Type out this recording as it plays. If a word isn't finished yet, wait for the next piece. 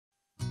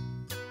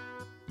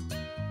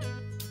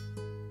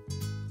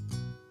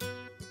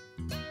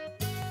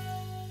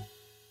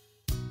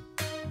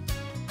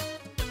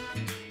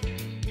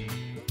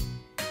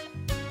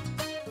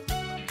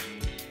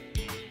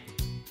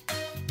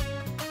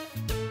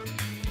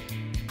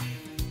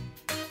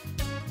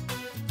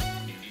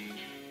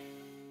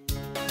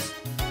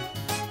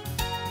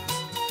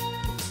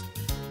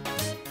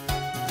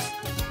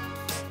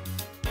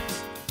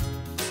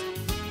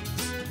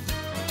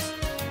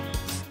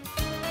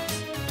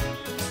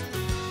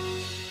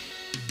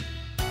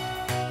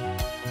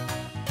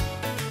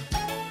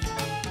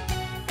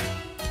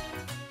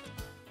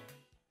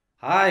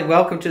Hi,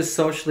 welcome to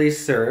Socially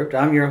Served.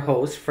 I'm your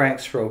host, Frank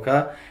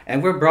Sroka,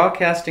 and we're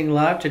broadcasting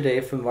live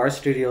today from our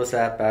studios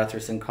at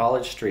Bathurst and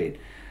College Street.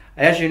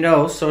 As you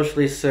know,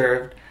 Socially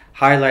Served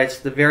highlights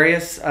the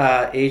various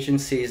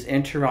agencies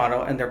in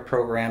Toronto and their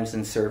programs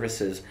and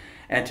services.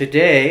 And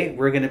today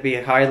we're going to be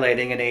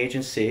highlighting an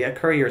agency, a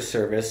courier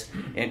service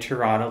in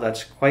Toronto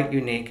that's quite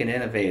unique and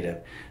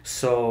innovative.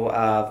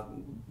 So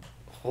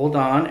hold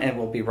on, and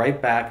we'll be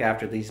right back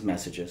after these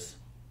messages.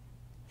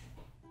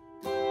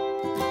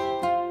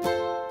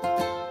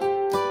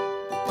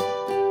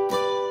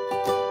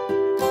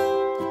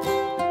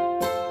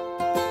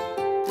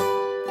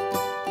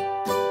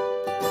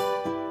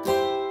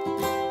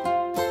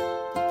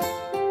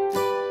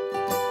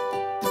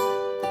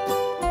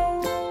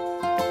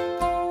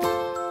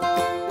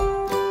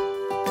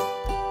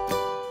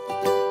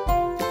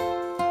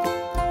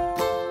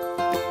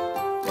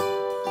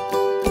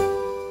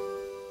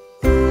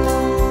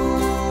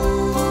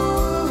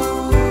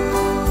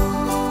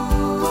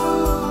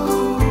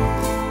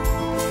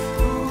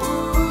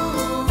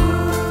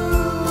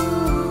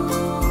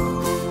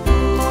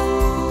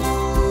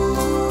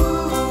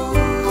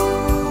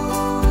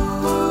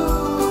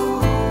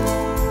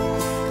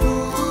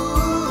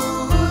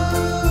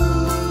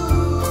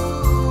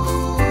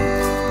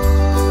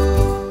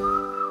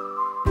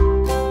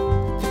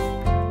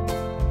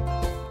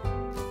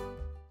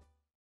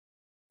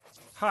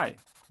 Hi,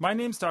 my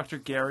name's Dr.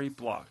 Gary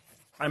Block.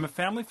 I'm a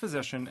family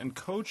physician and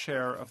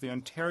co-chair of the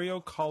Ontario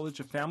College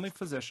of Family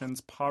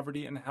Physicians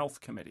Poverty and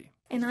Health Committee.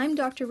 And I'm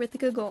Dr.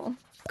 Ritika Goel,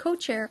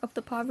 co-chair of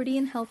the Poverty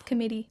and Health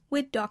Committee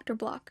with Dr.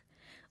 Block.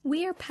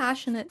 We are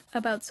passionate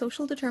about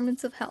social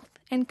determinants of health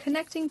and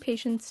connecting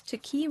patients to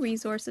key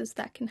resources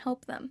that can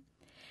help them.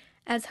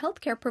 As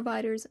healthcare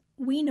providers,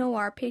 we know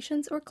our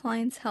patients' or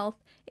clients' health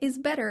is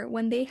better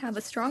when they have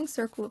a strong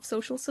circle of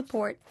social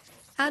support,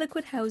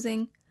 adequate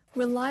housing,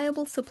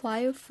 reliable supply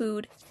of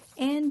food,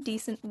 and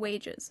decent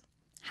wages.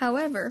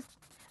 However,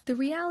 the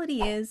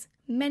reality is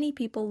many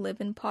people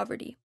live in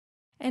poverty,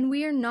 and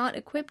we are not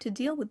equipped to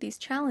deal with these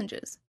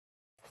challenges.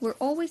 We're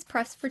always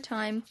pressed for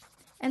time,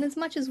 and as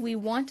much as we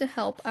want to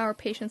help our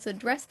patients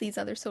address these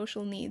other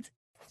social needs,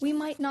 we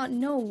might not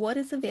know what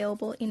is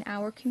available in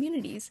our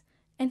communities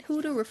and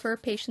who to refer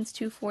patients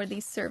to for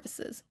these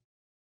services.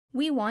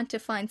 We want to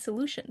find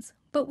solutions,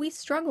 but we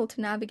struggle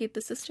to navigate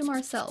the system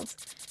ourselves,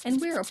 and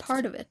we're a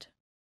part of it.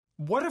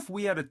 What if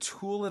we had a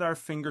tool at our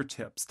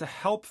fingertips to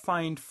help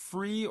find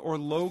free or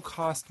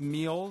low-cost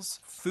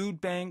meals,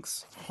 food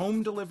banks,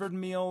 home-delivered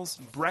meals,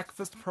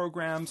 breakfast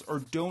programs, or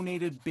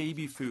donated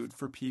baby food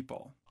for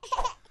people?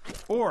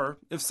 Or,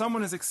 if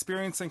someone is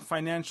experiencing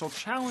financial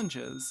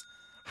challenges,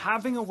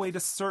 having a way to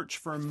search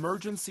for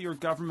emergency or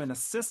government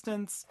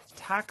assistance,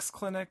 tax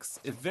clinics,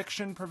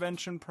 eviction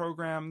prevention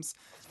programs,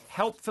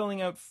 help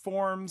filling out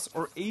forms,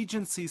 or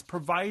agencies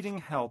providing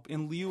help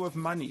in lieu of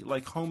money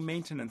like home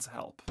maintenance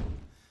help.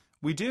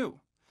 We do.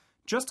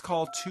 Just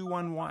call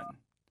 211.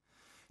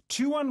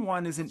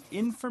 211 is an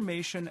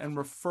information and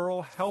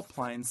referral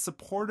helpline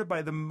supported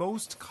by the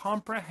most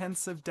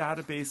comprehensive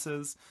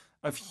databases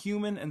of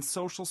human and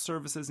social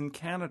services in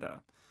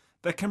Canada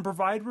that can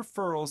provide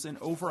referrals in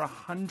over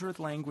 100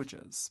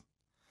 languages.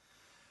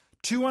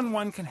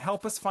 211 can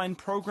help us find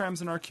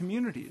programs in our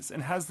communities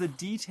and has the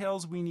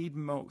details we need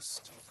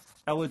most.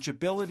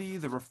 Eligibility,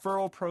 the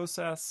referral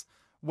process,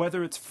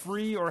 whether it's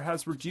free or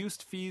has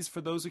reduced fees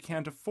for those who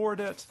can't afford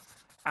it,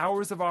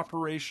 hours of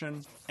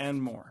operation, and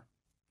more.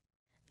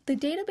 The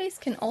database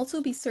can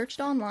also be searched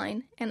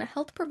online, and a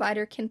health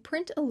provider can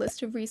print a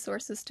list of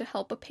resources to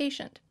help a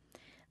patient.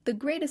 The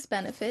greatest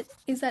benefit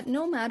is that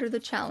no matter the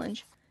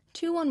challenge,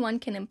 211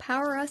 can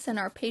empower us and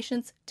our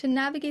patients to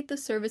navigate the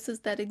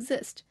services that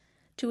exist,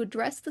 to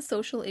address the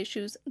social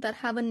issues that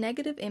have a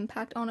negative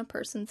impact on a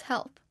person's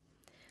health.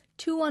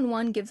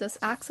 211 gives us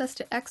access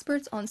to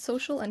experts on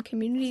social and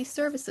community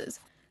services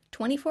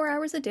 24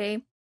 hours a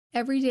day,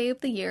 every day of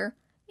the year,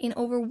 in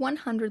over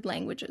 100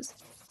 languages.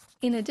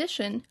 In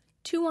addition,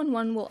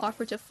 211 will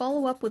offer to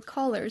follow up with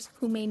callers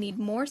who may need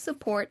more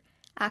support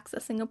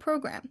accessing a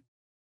program.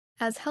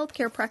 As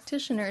healthcare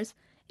practitioners,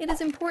 it is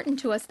important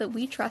to us that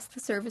we trust the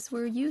service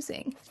we're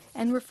using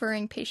and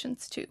referring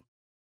patients to.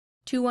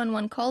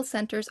 211 call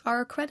centers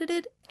are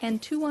accredited,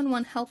 and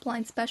 211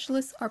 helpline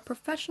specialists are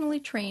professionally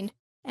trained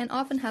and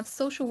often have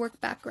social work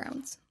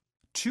backgrounds.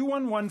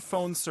 211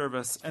 phone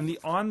service and the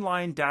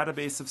online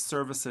database of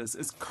services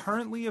is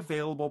currently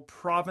available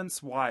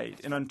province-wide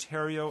in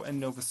Ontario and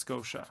Nova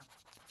Scotia.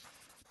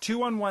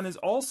 211 is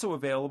also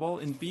available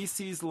in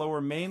BC's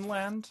Lower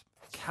Mainland,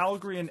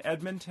 Calgary and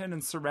Edmonton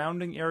and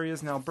surrounding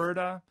areas in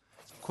Alberta,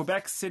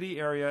 Quebec City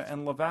area,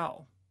 and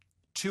Laval.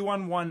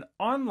 211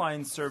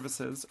 online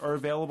services are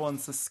available in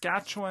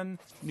Saskatchewan,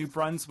 New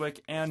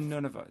Brunswick, and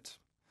Nunavut.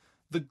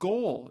 The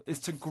goal is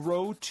to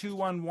grow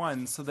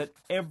 211 so that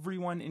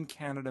everyone in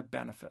Canada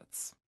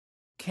benefits.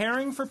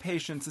 Caring for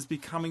patients is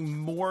becoming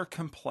more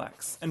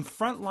complex, and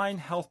frontline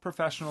health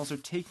professionals are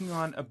taking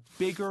on a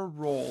bigger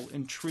role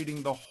in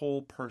treating the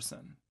whole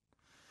person.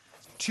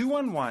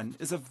 211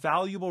 is a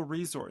valuable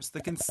resource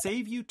that can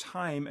save you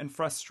time and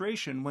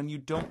frustration when you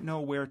don't know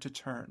where to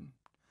turn.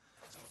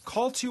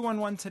 Call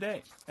 211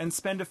 today and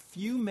spend a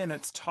few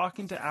minutes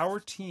talking to our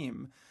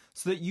team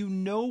so that you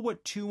know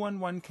what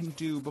 211 can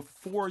do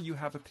before you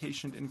have a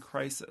patient in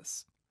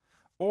crisis.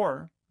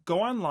 Or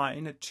go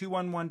online at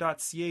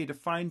 211.ca to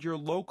find your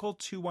local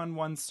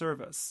 211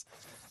 service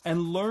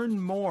and learn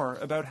more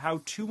about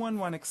how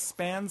 211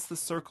 expands the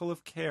circle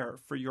of care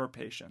for your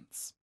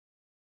patients.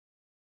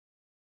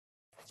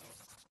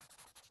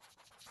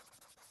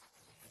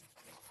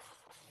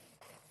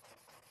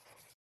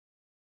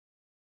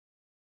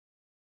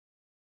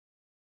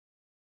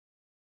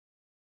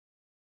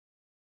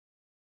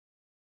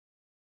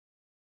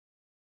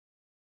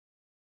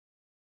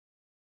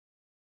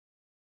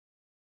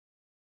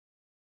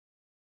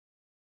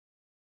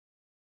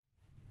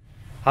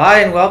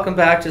 Hi, and welcome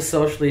back to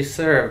Socially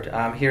Served.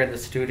 I'm here in the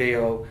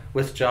studio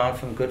with John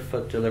from Good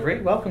Foot Delivery.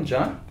 Welcome,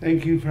 John.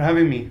 Thank you for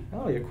having me.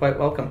 Oh, you're quite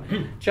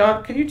welcome.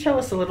 John, can you tell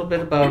us a little bit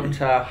about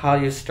how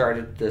you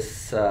started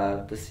this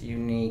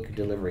unique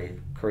delivery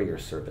courier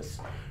service?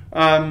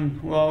 Well,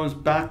 I was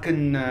back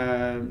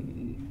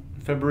in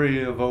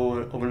February of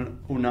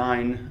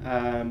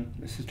 2009.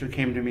 My sister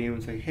came to me and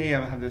was like, "Hey,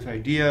 I have this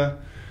idea.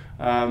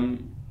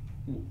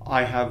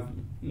 I have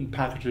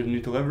packaged a new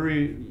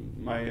delivery.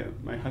 My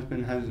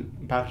husband has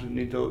packaged a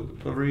new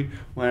delivery.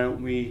 Why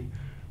don't we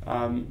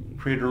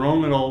create our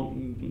own little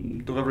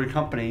delivery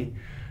company?"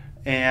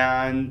 So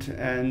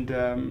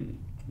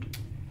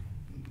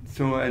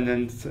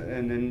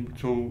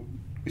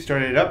we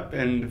started it up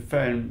and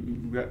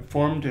got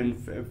formed in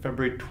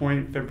February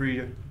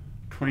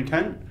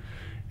 2010,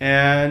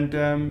 and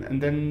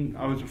then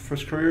I was the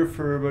first courier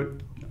for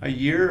about a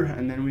year,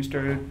 and then we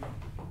started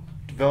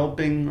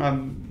developing.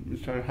 We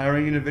started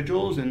hiring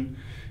individuals, and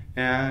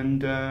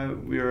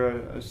we are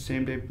a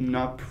same-day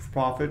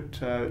not-for-profit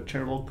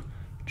charitable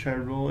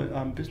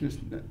business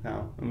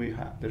now, and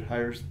that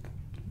hires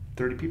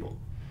 30 people.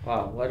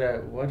 Wow, what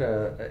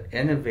a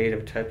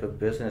innovative type of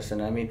business,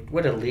 and I mean,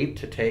 what a leap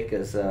to take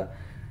as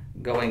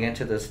going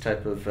into this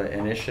type of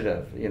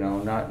initiative. You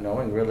know, not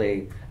knowing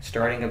really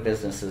starting a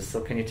business. So,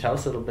 can you tell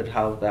us a little bit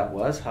how that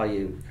was, how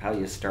you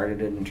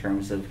started it in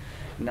terms of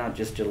not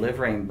just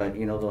delivering, but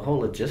the whole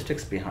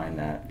logistics behind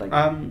that? Like,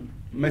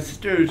 my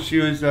sister, she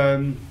was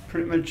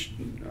pretty much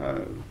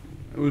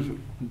it was a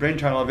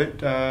brainchild of it.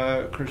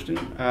 Kirsten,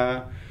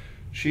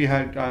 she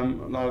had a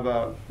lot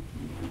of.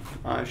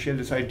 She had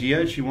this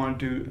idea. She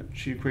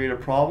create a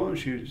problem.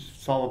 She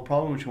solve a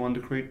problem. She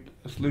wanted to create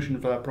a solution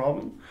for that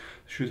problem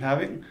she was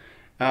having,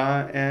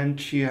 and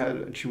she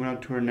went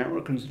out to her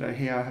network and said,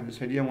 "Hey, I have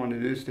this idea. I want to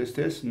do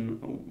this,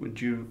 and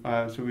would you?"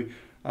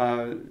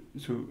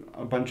 So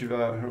a bunch of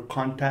her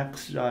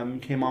contacts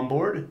came on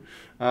board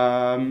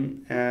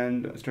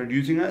and started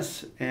using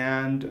us,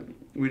 and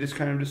we just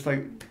flew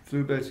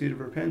by the seat of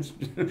our pants,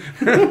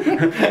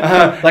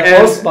 like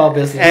most small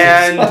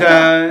businesses,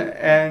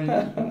 and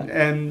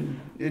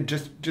it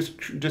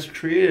just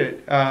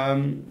created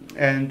and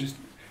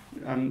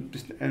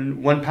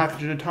one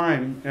package at a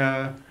time.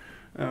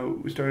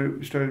 We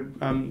started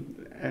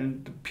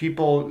and the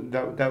people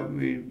that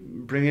we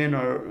bring in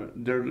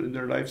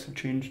their lives have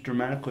changed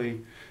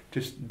dramatically.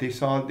 Just they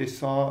saw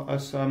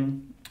us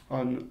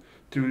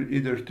through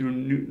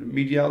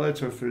media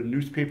outlets or through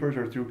newspapers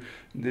or through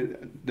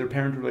their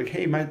parents were like,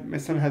 "Hey, my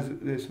son has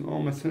this.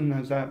 Oh, my son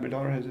has that. My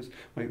daughter has this.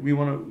 Like we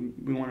want to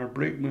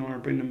bring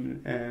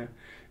them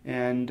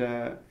and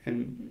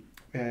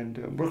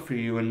work for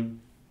you." And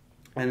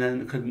then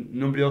because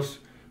nobody else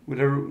would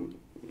ever.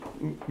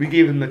 We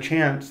gave them the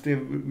chance.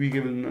 We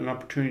gave them an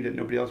opportunity that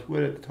nobody else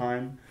would at the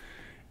time,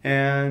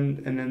 and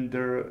then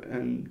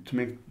to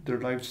make their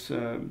lives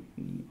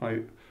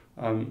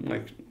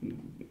like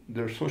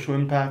their social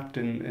impact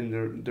and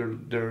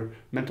their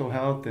mental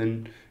health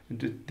and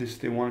this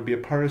they want to be a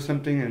part of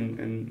something and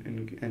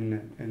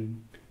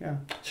yeah.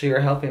 So you're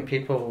helping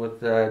people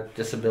with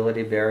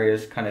disability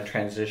barriers kind of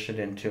transition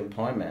into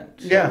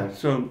employment. So. Yeah.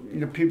 So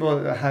people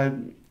that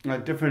had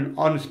different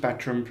on the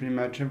spectrum, pretty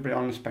much everybody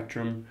on the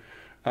spectrum.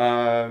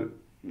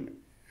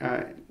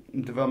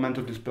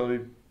 Developmental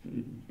disability,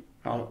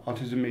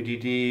 autism,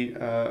 ADD,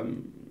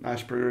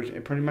 Asperger's,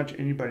 pretty much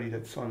anybody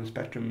that's on the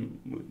spectrum,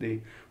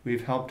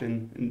 we've helped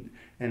and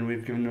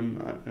we've given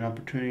them an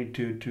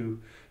opportunity to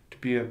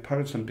be a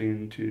part of something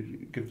and to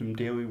give them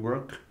daily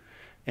work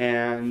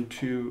and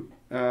to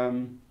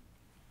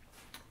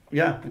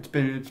it's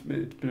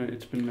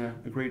been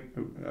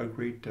a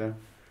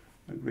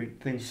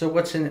great thing. So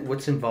what's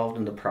involved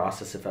in the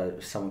process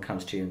if someone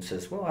comes to you and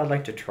says, "Well, I'd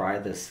like to try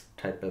this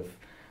type of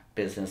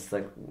business"?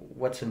 Like,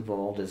 what's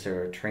involved? Is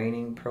there a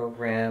training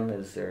program?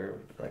 Is there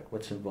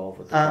what's involved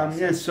with the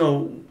process? Yeah.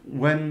 So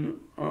when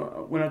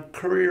a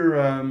courier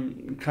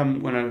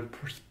when a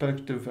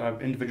prospective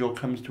individual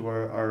comes to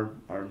our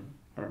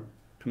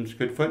comes to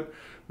Good Foot,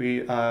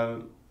 we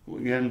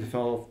get them to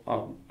fill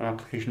an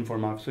application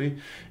form, obviously,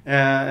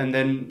 and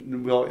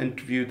then we'll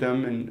interview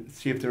them and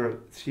see if they're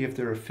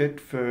a fit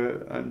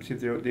for see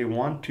if they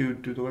want to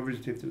do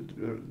deliveries, see if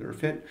they're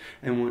fit,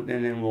 and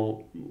then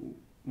we'll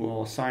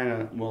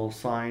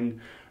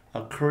assign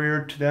a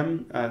courier to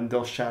them, and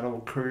they'll shadow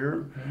a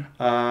courier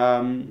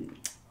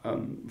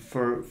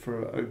for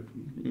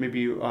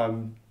maybe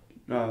 2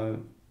 or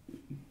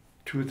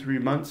 3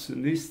 months at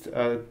least,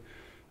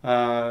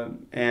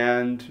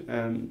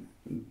 and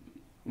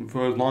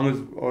for as long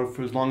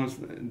as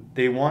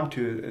they want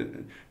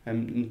to,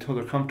 and until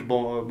they're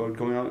comfortable about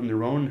going out on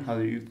their own, how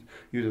to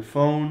use a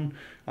phone.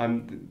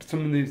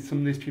 Some of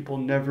these people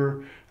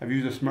never have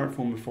used a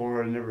smartphone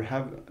before and never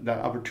have that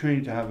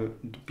opportunity to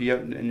be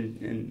out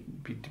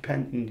and be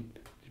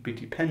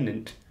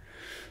dependent.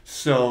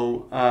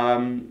 So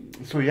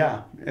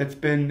yeah, it's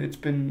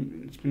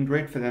been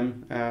great for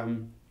them.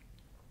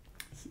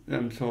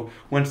 So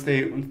once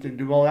they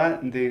do all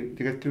that and they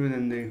get through, and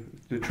then they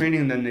do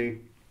training, then they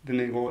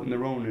go out on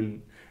their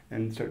own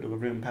and start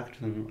delivering and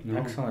packaging on their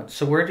own. Excellent.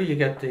 So where do you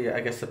get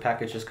the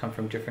packages come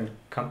from? Different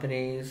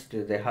companies?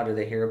 How do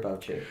they hear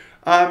about you?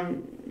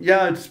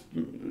 Yeah, it's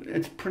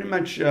pretty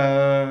much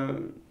a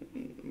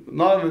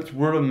lot of it's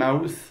word of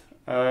mouth.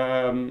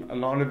 A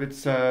lot of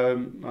it's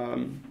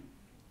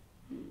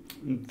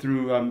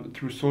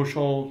through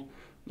social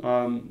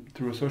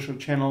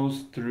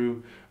channels,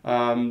 through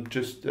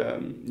just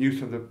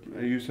use of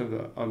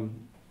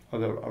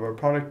our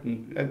product,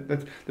 and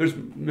there's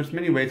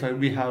many ways. Like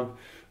we have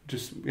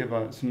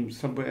some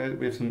Subway,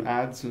 we have some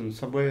ads on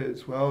Subway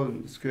as well,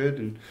 and it's good.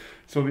 And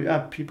so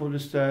people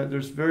just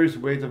there's various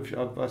ways of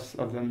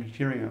them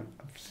hearing of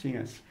seeing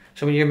us.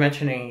 So when you're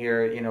mentioning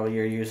you're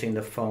using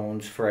the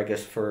phones for, I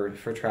guess, for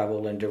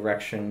travel and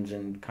directions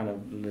and kind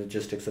of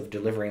logistics of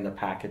delivering the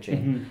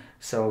packaging. Mm-hmm.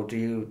 So do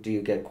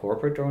you get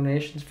corporate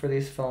donations for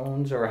these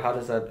phones, or how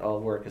does that all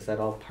work? Is that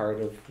all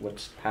part of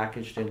what's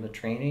packaged in the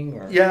training?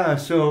 Or? Yeah,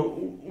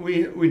 so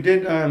we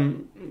did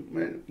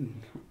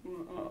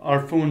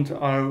our phones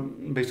are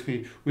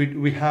basically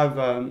we have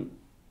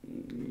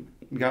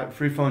got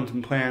free phones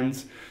and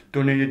plans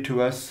donated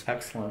to us.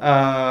 Excellent.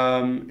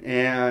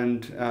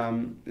 And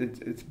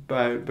it's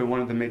by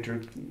one of the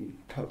major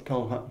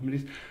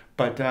companies,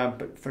 but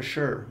for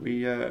sure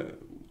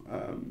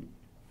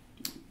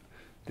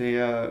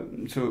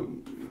so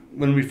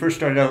when we first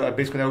started out,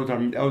 basically that was our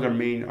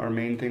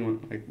main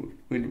thing. Like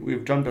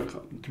we've jumped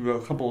through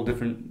a couple of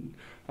different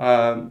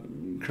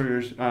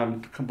couriers, a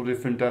couple of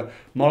different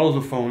models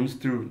of phones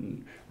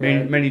through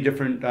many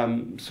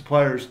different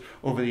suppliers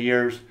over the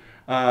years.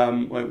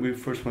 Like we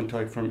first went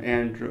to from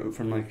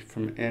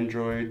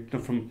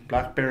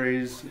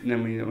Blackberries, and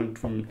then we went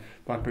from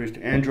Blackberries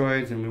to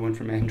Androids, and we went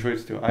from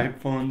Androids to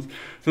iPhones.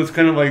 So it's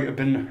kind of like I've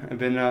been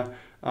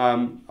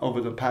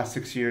over the past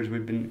 6 years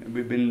we've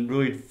been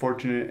really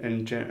fortunate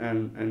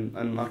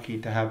and lucky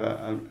to have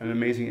an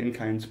amazing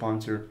in-kind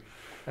sponsor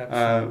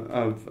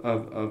to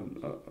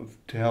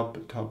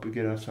help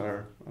get us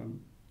our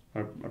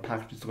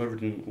packages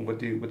delivered and what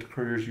the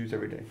couriers use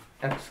every day.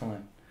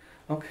 Excellent.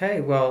 Okay,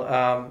 well,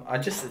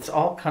 it's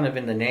all kind of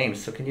in the name.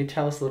 So can you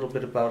tell us a little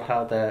bit about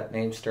how that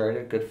name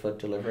started, Goodfoot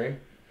Delivery?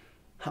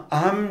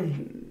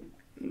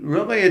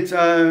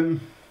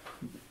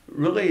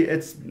 Really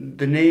it's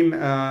the name.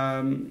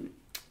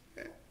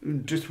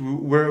 Just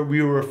where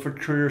we were a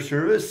foot courier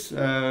service,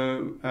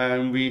 and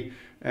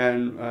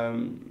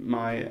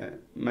my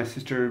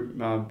sister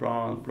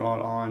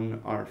brought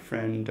on our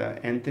friend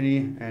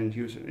Anthony, and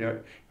he was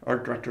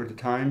art director at the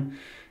time.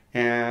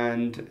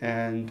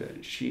 And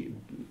she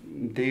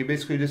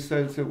basically just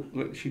said,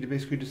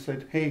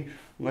 hey,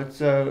 let's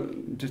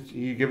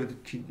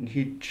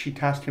she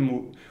tasked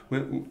him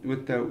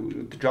with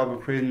the job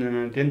of creating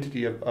an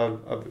identity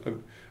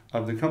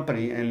of the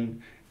company, and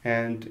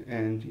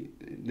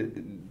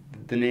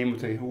the name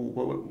was like,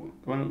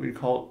 why don't we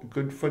call it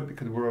Goodfoot,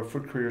 because we're a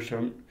foot courier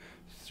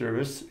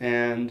service,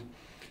 and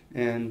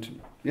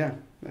yeah,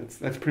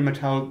 that's pretty much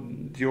how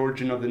the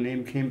origin of the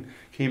name came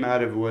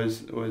out of,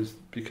 was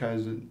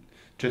because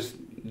just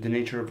the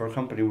nature of our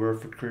company. We're a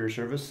foot courier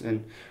service,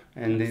 and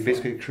they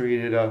basically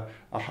created a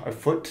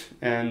foot,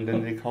 and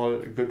then they call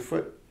it a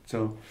Goodfoot.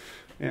 So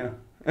yeah.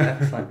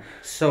 Excellent.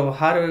 So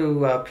how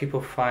do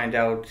people find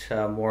out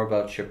more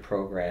about your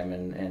program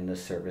and the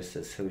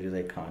services? Who do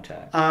they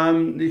contact?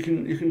 You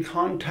can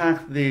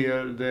contact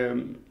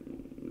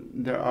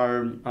there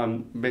are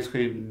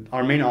basically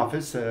our main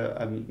office,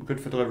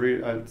 Goodfoot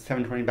Delivery at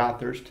 720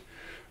 Bathurst,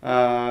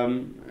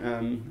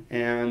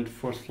 and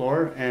fourth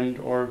floor,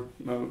 or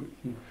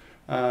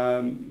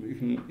you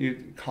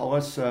can call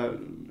us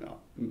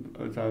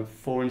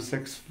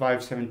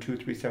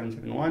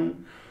 416-572-3771,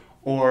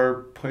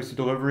 or place a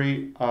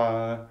delivery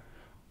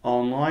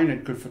online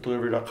at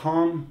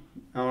goodfootdelivery.com,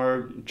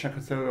 or check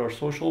us out. Our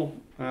social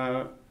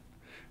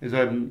is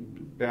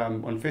on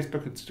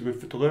Facebook, it's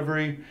Goodfoot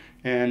Delivery,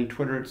 and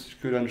Twitter, it's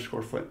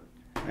good_foot,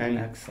 and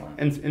excellent.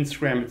 And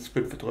Instagram, it's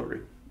Goodfoot Delivery.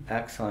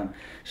 Excellent.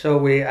 So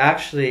we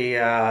actually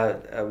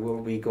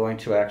will be going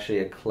to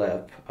a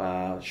clip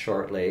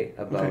shortly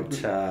about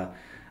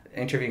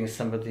interviewing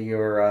some of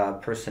your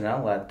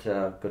personnel at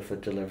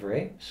Goodfoot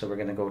Delivery, so we're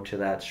going to go to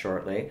that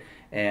shortly.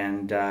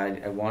 And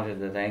I wanted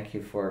to thank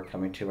you for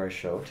coming to our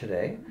show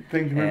today.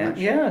 Thank you very much.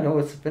 Yeah, no,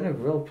 it's been a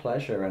real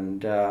pleasure.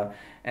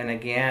 And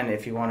again,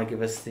 if you want to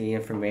give us the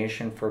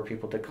information for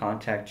people to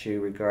contact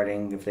you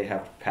regarding if they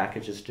have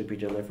packages to be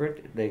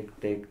delivered, they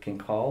can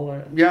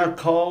call. Yeah,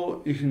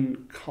 call. You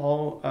can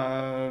call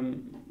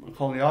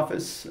the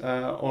office,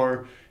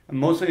 or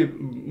mostly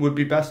would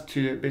be best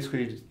to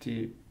basically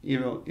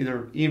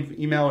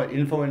email at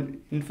info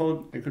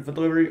at Goodfoot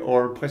Delivery,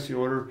 or place the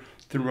order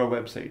through our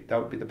website. That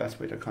would be the best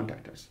way to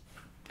contact us.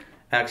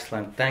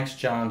 Excellent. Thanks,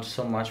 John,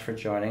 so much for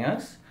joining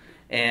us.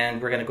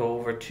 And we're going to go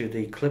over to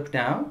the clip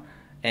now,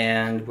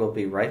 and we'll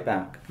be right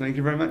back. Thank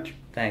you very much.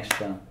 Thanks,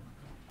 John.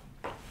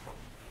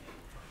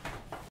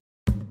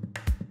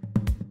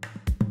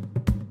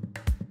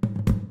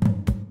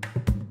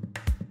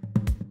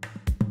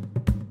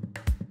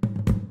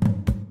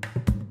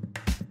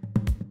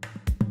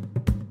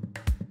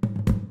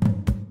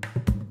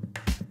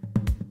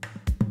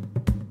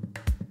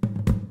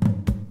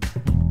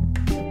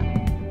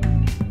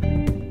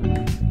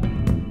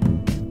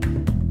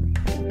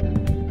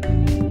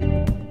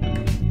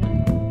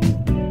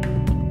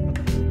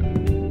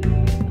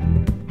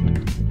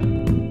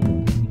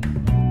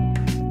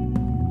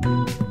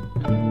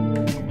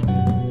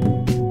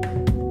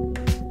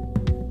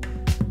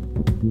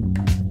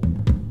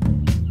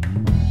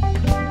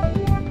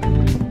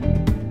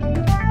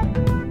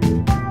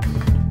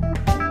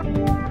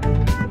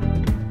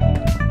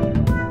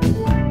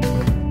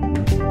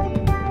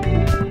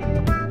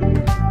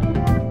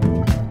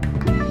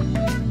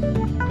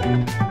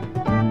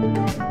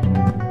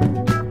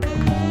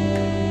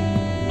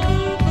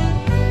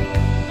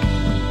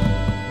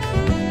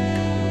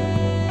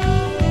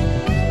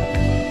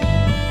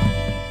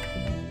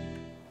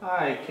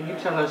 Can you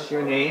tell us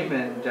your name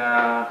and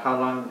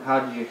how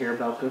did you hear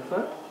about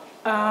Goodfoot?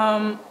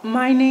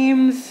 My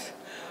name's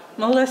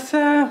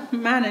Melissa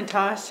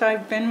Manitos.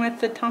 I've been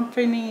with the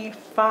company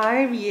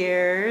 5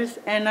 years,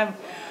 and I've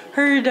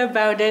heard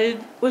about it.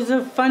 It was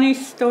a funny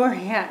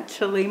story,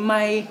 actually.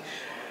 My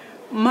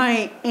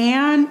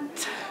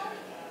aunt,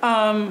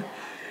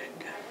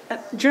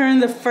 during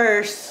the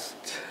first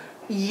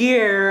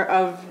year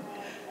of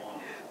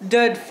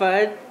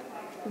Goodfoot,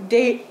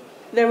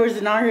 there was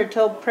an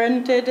article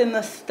printed in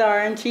the Star,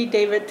 and she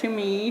gave it to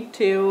me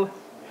to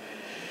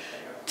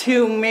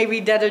maybe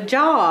get a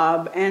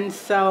job. And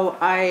so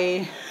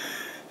I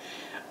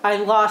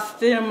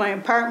lost it in my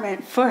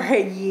apartment for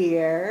a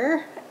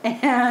year,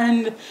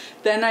 and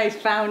then I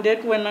found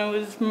it when I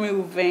was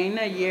moving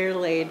a year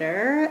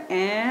later,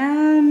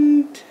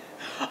 and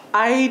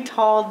I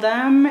told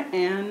them,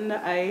 and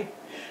I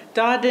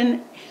got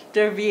an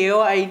interview.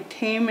 I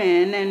came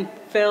in and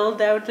filled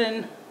out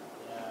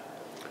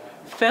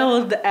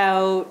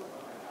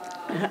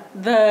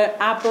the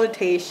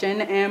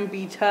application, and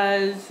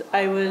because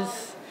I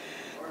was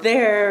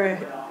there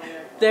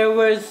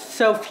was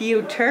so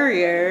few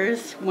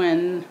couriers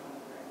when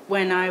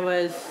I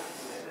was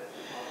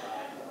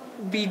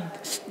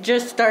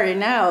just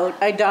starting out,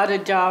 I got a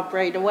job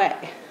right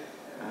away.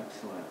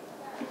 Excellent.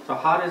 So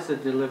how does the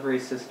delivery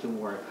system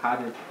work?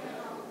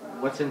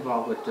 What's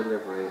involved with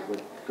delivery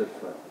with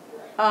Goodfoot?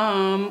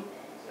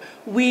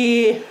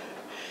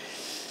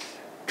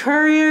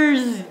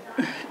 Couriers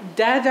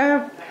did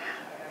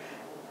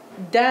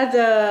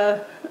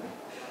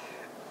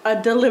a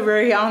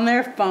delivery on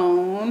their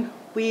phone.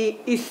 We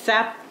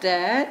accept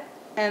it,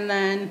 and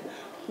then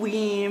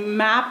we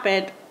map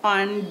it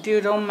on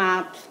Doodle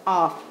Maps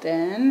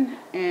often,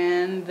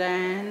 and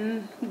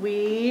then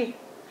we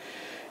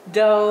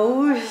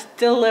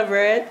deliver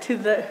it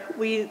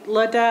we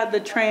look at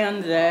the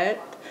transit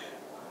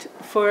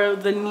for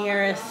the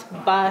nearest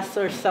bus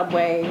or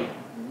subway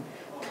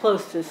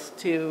closest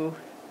to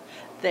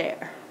the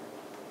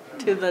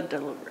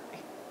delivery.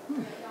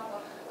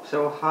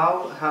 So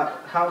how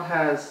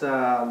has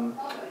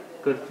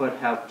Goodfoot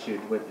helped you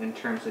in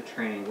terms of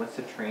training? What's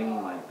the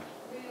training like?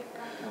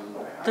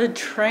 The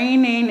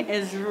training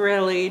is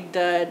really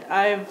good.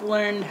 I've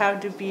learned how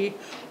to be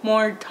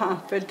more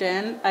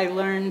confident. I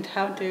learned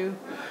how to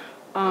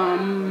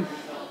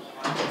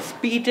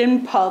speak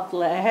in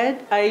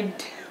public.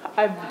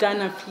 I've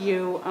done a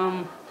few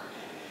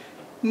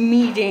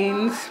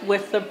meetings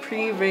with the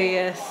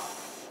previous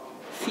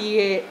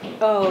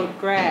CEO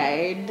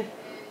grade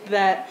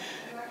that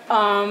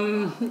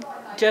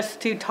just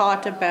to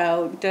talk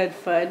about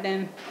Goodfoot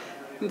and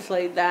things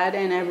like that,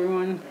 and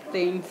everyone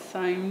thinks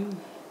I'm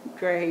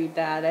great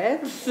at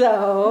it,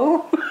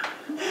 so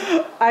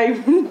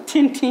I'm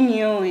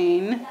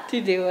continuing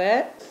to do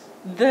it.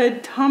 The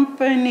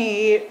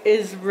company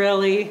is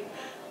really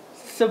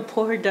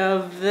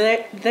supportive.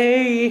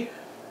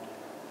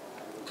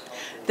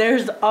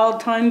 There's all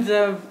kinds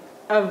of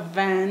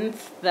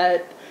events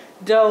that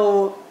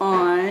go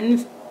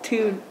on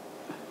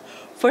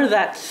for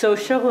that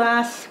social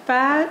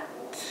aspect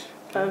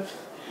of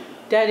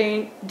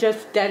getting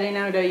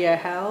out of your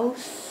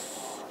house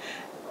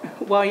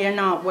while you're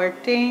not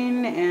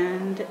working,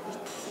 and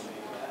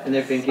And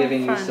they've been So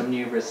giving you fun. some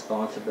new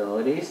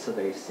responsibilities, so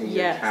they see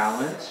your Yes.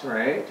 talents,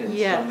 right? And so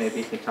Yes. maybe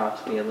you could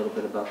talk to me a little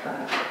bit about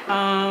that.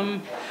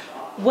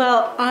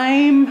 Well,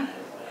 I'm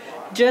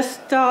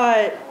just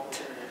thought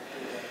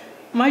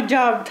my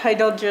job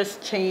title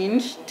just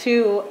changed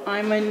to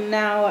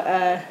now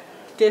a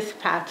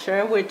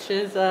dispatcher, which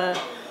is a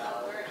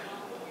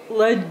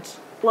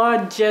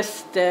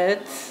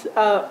logistics.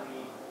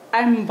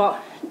 I'm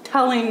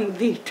telling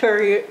the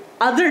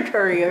other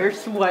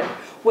couriers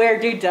where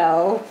to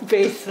go,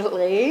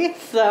 basically.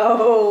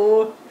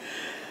 So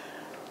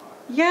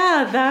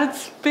yeah,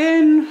 that's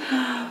been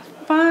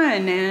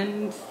fun,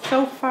 and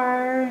so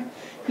far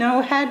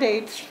no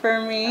headaches for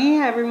me.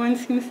 Everyone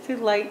seems to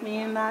like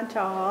me in that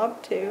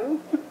job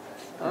too.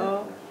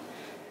 So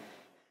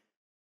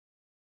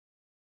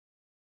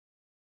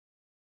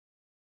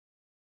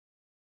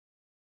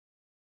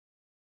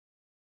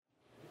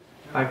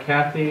Hi,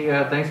 Kathy.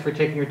 Thanks for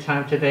taking your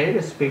time today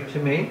to speak to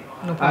me.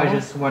 No I problem.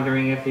 was just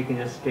wondering if you can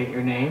just state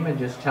your name and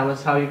just tell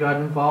us how you got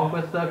involved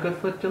with Good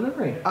Foot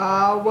Delivery.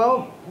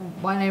 Well,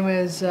 my name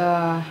is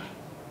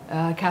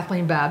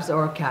Kathleen Babs,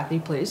 or Kathy,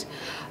 please.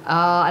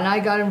 And I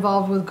got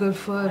involved with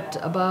Goodfoot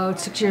about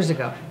 6 years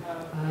ago.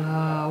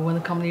 When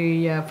the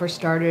company first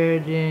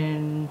started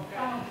in,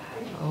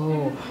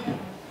 a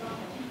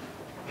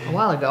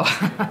while ago.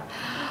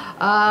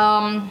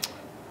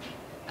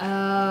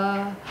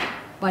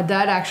 My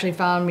dad actually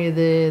found me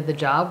the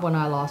job when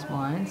I lost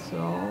mine,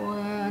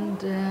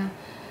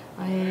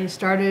 I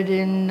started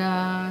in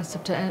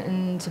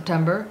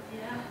September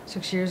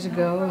 6 years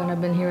ago, and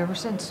I've been here ever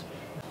since.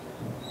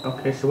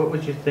 Okay, so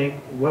could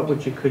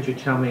you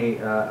tell me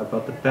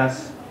about the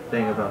best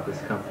thing about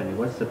this company?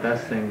 What's the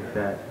best thing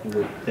that you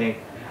would think,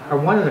 or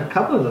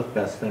couple of the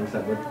best things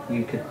that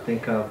you could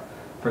think of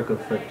for Good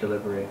Foot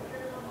Delivery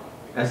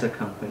as a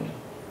company?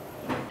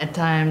 At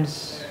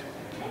times,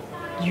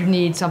 you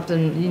need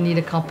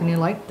a company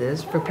like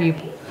this for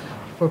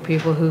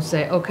people who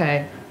say,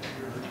 okay,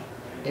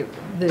 if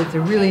they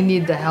really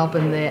need the help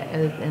and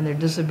their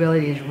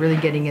disability is really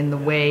getting in the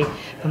way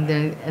from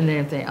them, and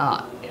they think,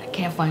 I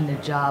can't find a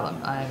job,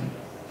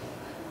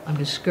 I'm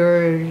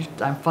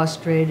discouraged, I'm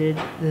frustrated,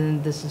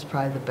 then this is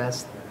probably the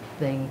best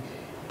thing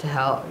to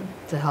help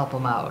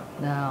them out.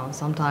 Now,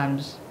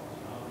 sometimes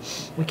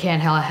we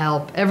can't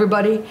help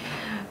everybody,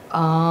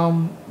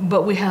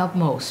 but we help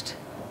most,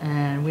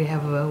 and we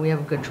have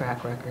a good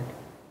track record.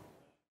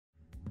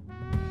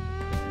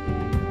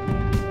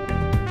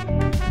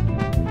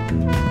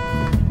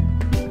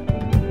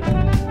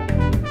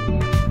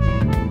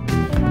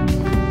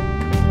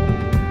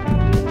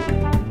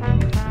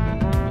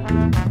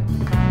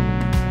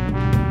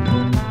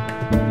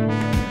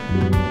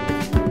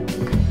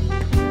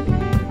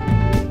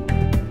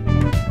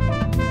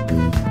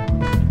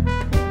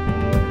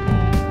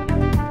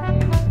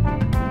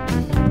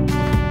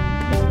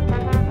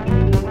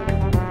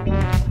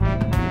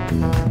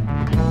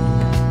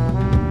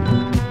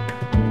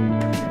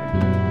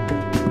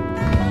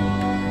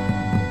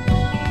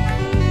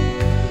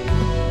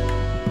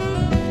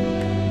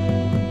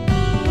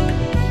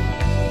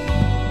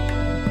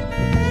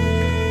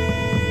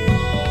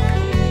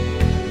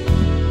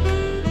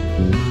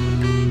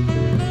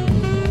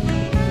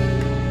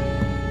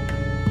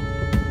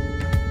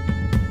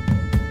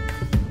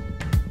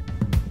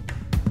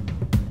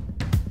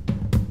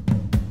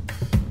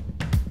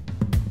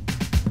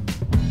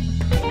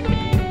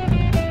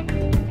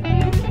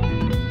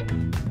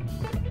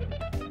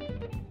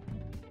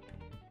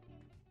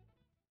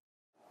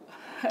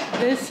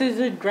 this is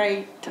a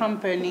great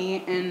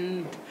company,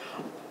 and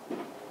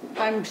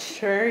I'm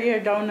sure you're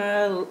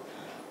gonna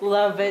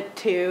love it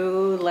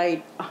too,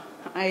 like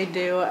I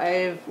do.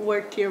 I've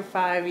worked here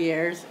 5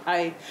 years.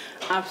 I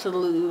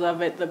absolutely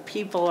love it. The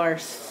people are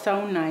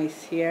so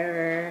nice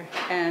here,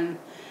 and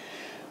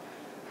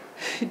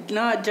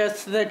not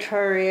just the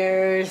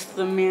couriers,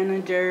 the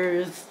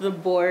managers, the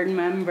board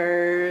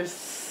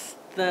members,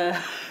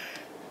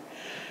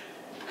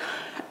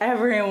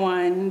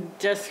 everyone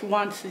just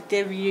wants to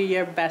give you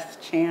your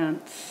best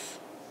chance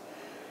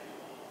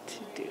to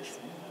do things.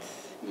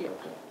 Yeah.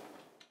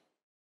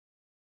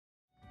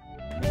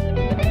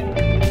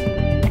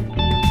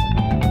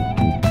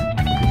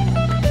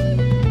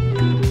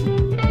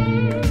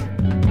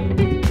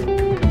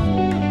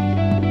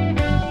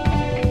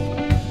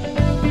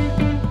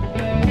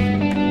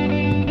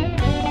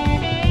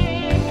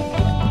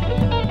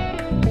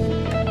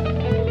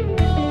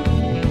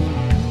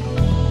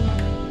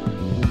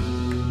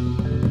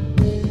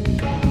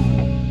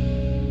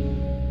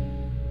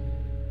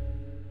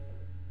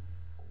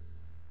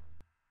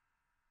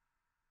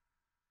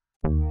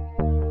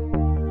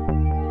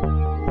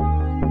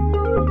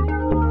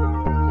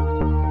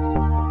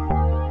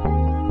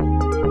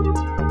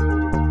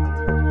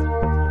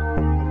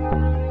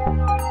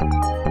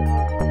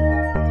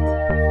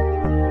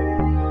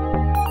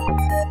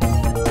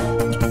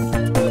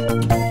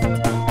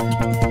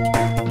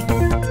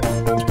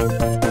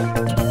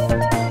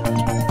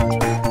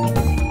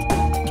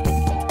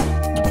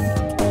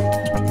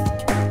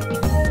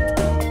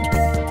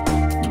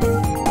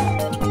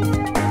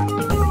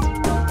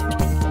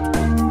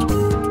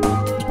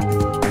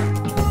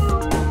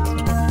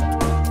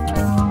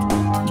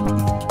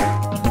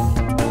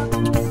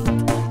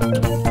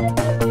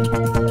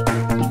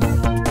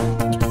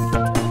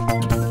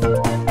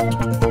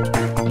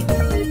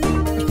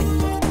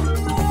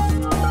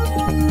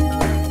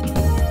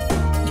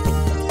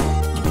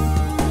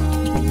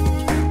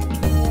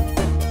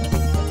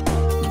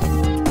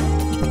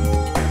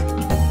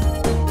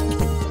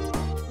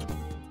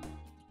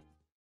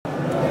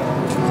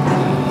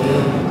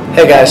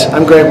 Hey guys,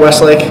 I'm Greg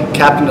Westlake,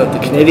 captain of the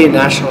Canadian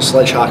National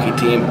Sledge Hockey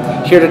Team,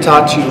 here to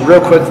talk to you real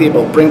quickly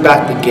about Bring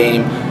Back the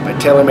Game by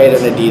TaylorMade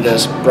and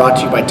Adidas, brought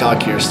to you by Todd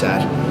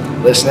Kierstad.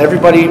 Listen,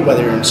 everybody,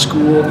 whether you're in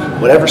school,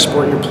 whatever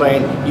sport you're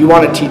playing, you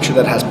want a teacher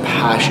that has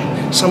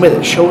passion, somebody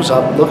that shows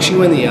up, looks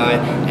you in the eye,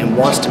 and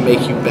wants to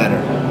make you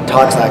better.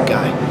 Todd's that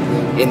guy.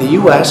 In the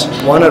US,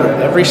 1 out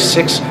of every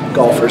 6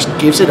 golfers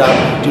gives it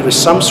up due to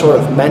some sort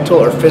of mental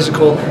or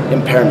physical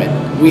impairment.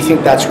 We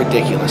think that's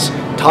ridiculous.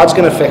 Todd's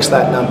going to fix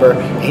that number,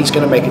 and he's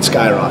going to make it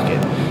skyrocket.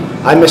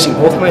 I'm missing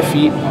both of my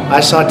feet. I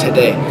saw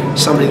today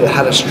somebody that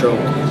had a stroke,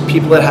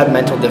 people that had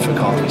mental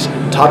difficulties.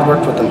 Todd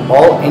worked with them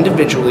all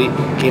individually,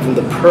 gave them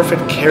the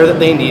perfect care that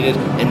they needed,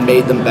 and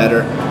made them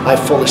better. I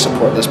fully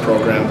support this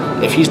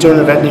program. If he's doing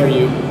an event near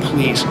you,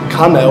 please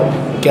come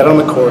out, get on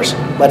the course,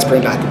 let's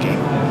bring back the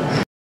game.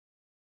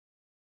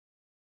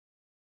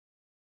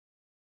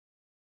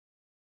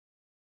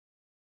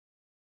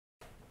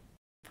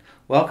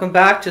 Welcome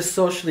back to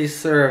Socially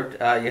Served.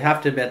 You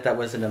have to admit that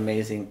was an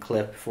amazing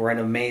clip for an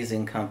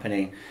amazing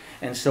company.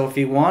 And so if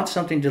you want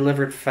something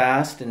delivered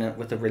fast and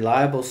with a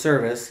reliable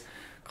service,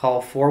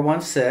 call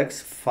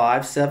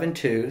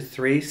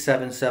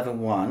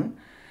 416-572-3771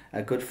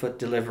 at Goodfoot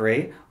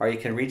Delivery, or you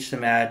can reach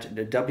them at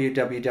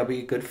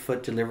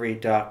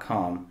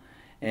www.goodfootdelivery.com.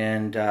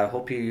 And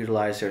hope you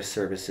utilize their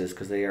services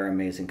because they are an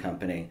amazing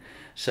company.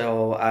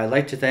 So I'd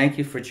like to thank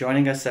you for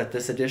joining us at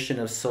this edition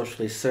of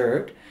Socially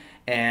Served.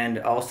 And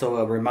also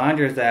a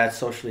reminder that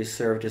Socially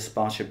Served is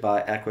sponsored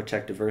by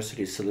Equitech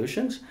Diversity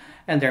Solutions,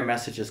 and their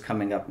message is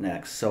coming up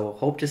next. So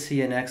hope to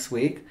see you next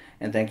week,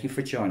 and thank you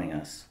for joining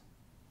us.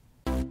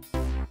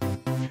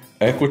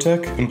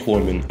 Equitech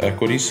Employment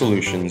Equity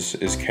Solutions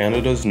is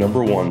Canada's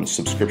 #1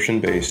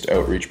 subscription-based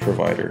outreach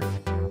provider.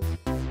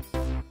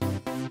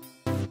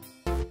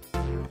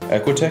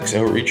 Equitech's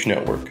outreach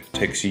network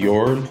takes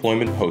your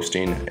employment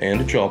posting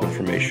and job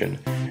information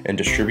and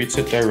distributes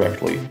it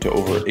directly to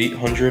over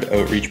 800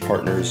 outreach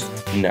partners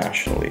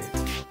nationally.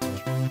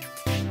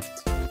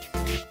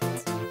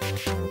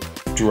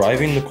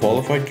 Driving the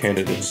qualified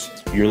candidates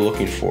you're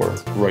looking for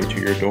right to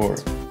your door.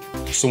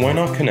 So why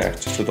not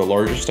connect to the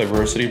largest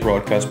diversity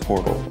broadcast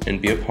portal and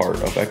be a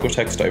part of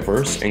Equitech's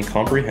diverse and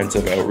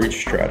comprehensive outreach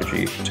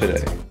strategy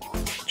today.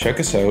 Check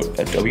us out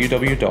at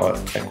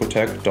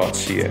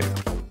www.equitech.ca.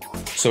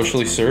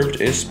 Socially Served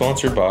is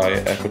sponsored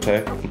by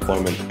Equitech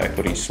Employment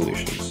Equity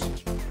Solutions.